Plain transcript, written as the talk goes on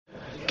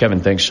Kevin,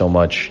 thanks so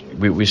much.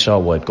 We saw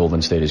what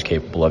Golden State is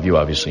capable of. You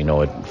obviously know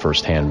it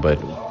firsthand, but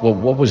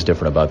what was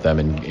different about them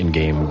in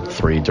Game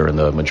 3 during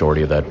the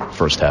majority of that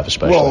first half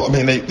especially? Well,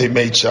 I mean, they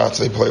made shots.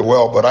 They played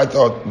well, but I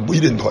thought we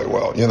didn't play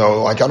well.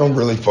 I don't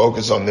really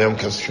focus on them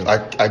because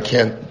I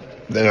can't,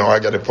 I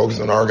got to focus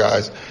on our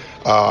guys.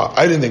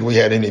 I didn't think we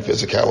had any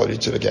physicality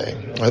to the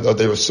game. I thought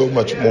they were so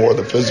much more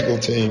the physical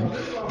team.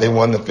 They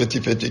won the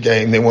 50-50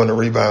 game. They won the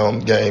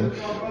rebound game.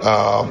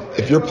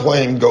 If you're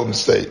playing Golden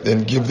State,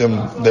 then give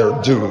them their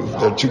due.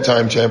 They're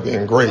two-time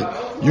champion, great.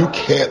 You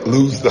can't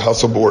lose the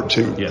hustle board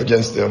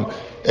against them.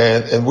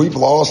 And we've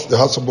lost the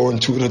hustle board in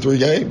 2 of the 3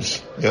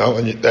 games,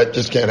 and that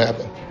just can't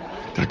happen.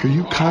 Doc, are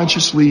you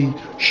consciously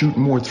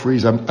shooting more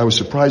threes? I was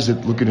surprised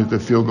at looking at the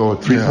field goal,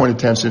 3-point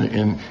attempts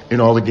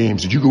in all the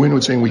games. Did you go into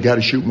it saying we got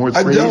to shoot more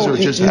threes, or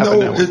it just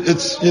happened that way?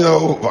 It's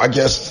I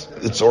guess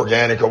it's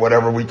organic or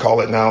whatever we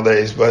call it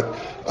nowadays, but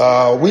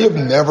we have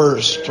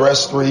never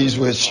stressed threes.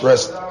 We've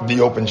stressed the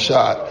open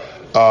shot.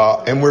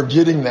 And we're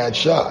getting that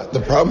shot.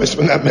 The problem is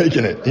we're not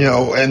making it,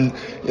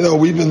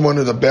 we've been one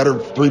of the better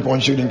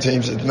 3-point shooting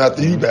teams, if not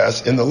the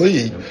best in the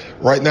league.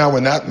 Right now we're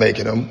not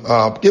making them.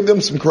 Give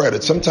them some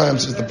credit.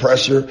 Sometimes it's the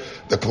pressure,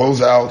 the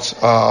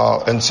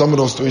closeouts, and some of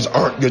those threes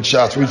aren't good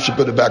shots. We should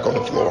put it back on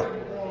the floor.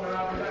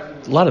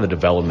 A lot of the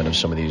development of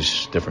some of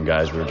these different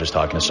guys, we were just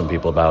talking to some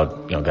people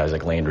about, guys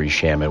like Landry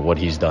Shamet, what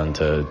he's done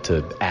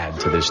to add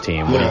to this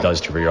team, what he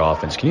does to your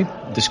offense. Can you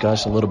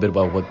discuss a little bit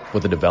about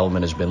what the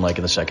development has been like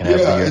in the second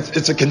half of the year?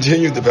 It's a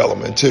continued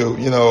development, too.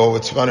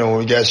 It's funny, when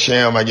we got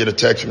Sham, I get a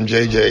text from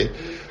JJ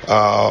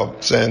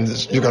saying,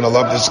 you're going to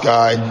love this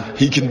guy.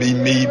 He can be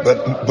me,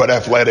 but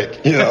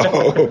athletic,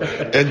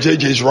 And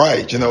JJ's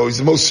right. He's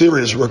the most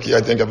serious rookie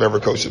I think I've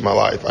ever coached in my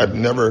life. I've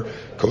never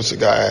coached a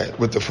guy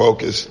with the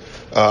focus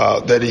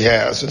that he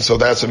has, and so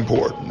that's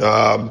important.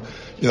 I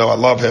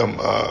love him,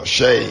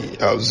 Shea,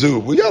 Zoo.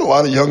 We got a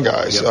lot of young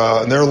guys,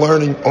 and they're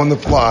learning on the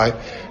fly.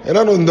 And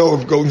I don't know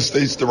if Golden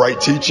State's the right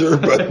teacher,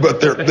 but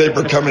they're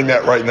becoming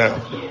that right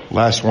now.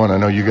 Last one, I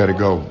know you got to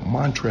go.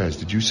 Montrez,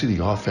 did you see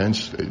the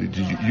offense? Did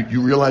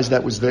you realize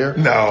that was there?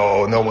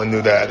 No one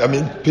knew that. I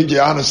mean,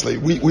 PJ, honestly,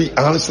 we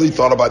honestly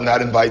thought about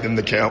not inviting him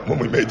to camp when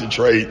we made the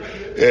trade.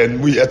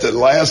 And we, at the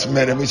last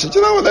minute, we said,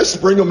 let's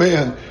bring him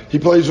in. He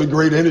plays with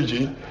great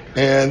energy.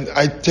 And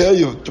I tell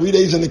you, 3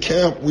 days into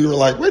camp, we were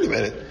like, wait a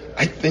minute,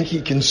 I think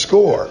he can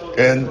score.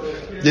 And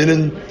then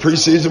in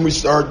preseason, we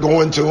start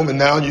going to him, and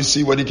now you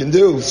see what he can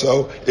do.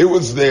 So it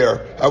was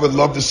there. I would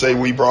love to say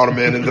we brought him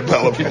in and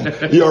developed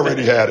him. He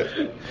already had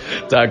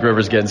it. Doc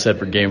Rivers getting set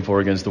for Game 4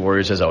 against the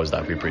Warriors. As always,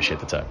 Doc, we appreciate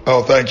the time.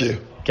 Oh, thank you.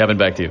 Kevin,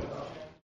 back to you.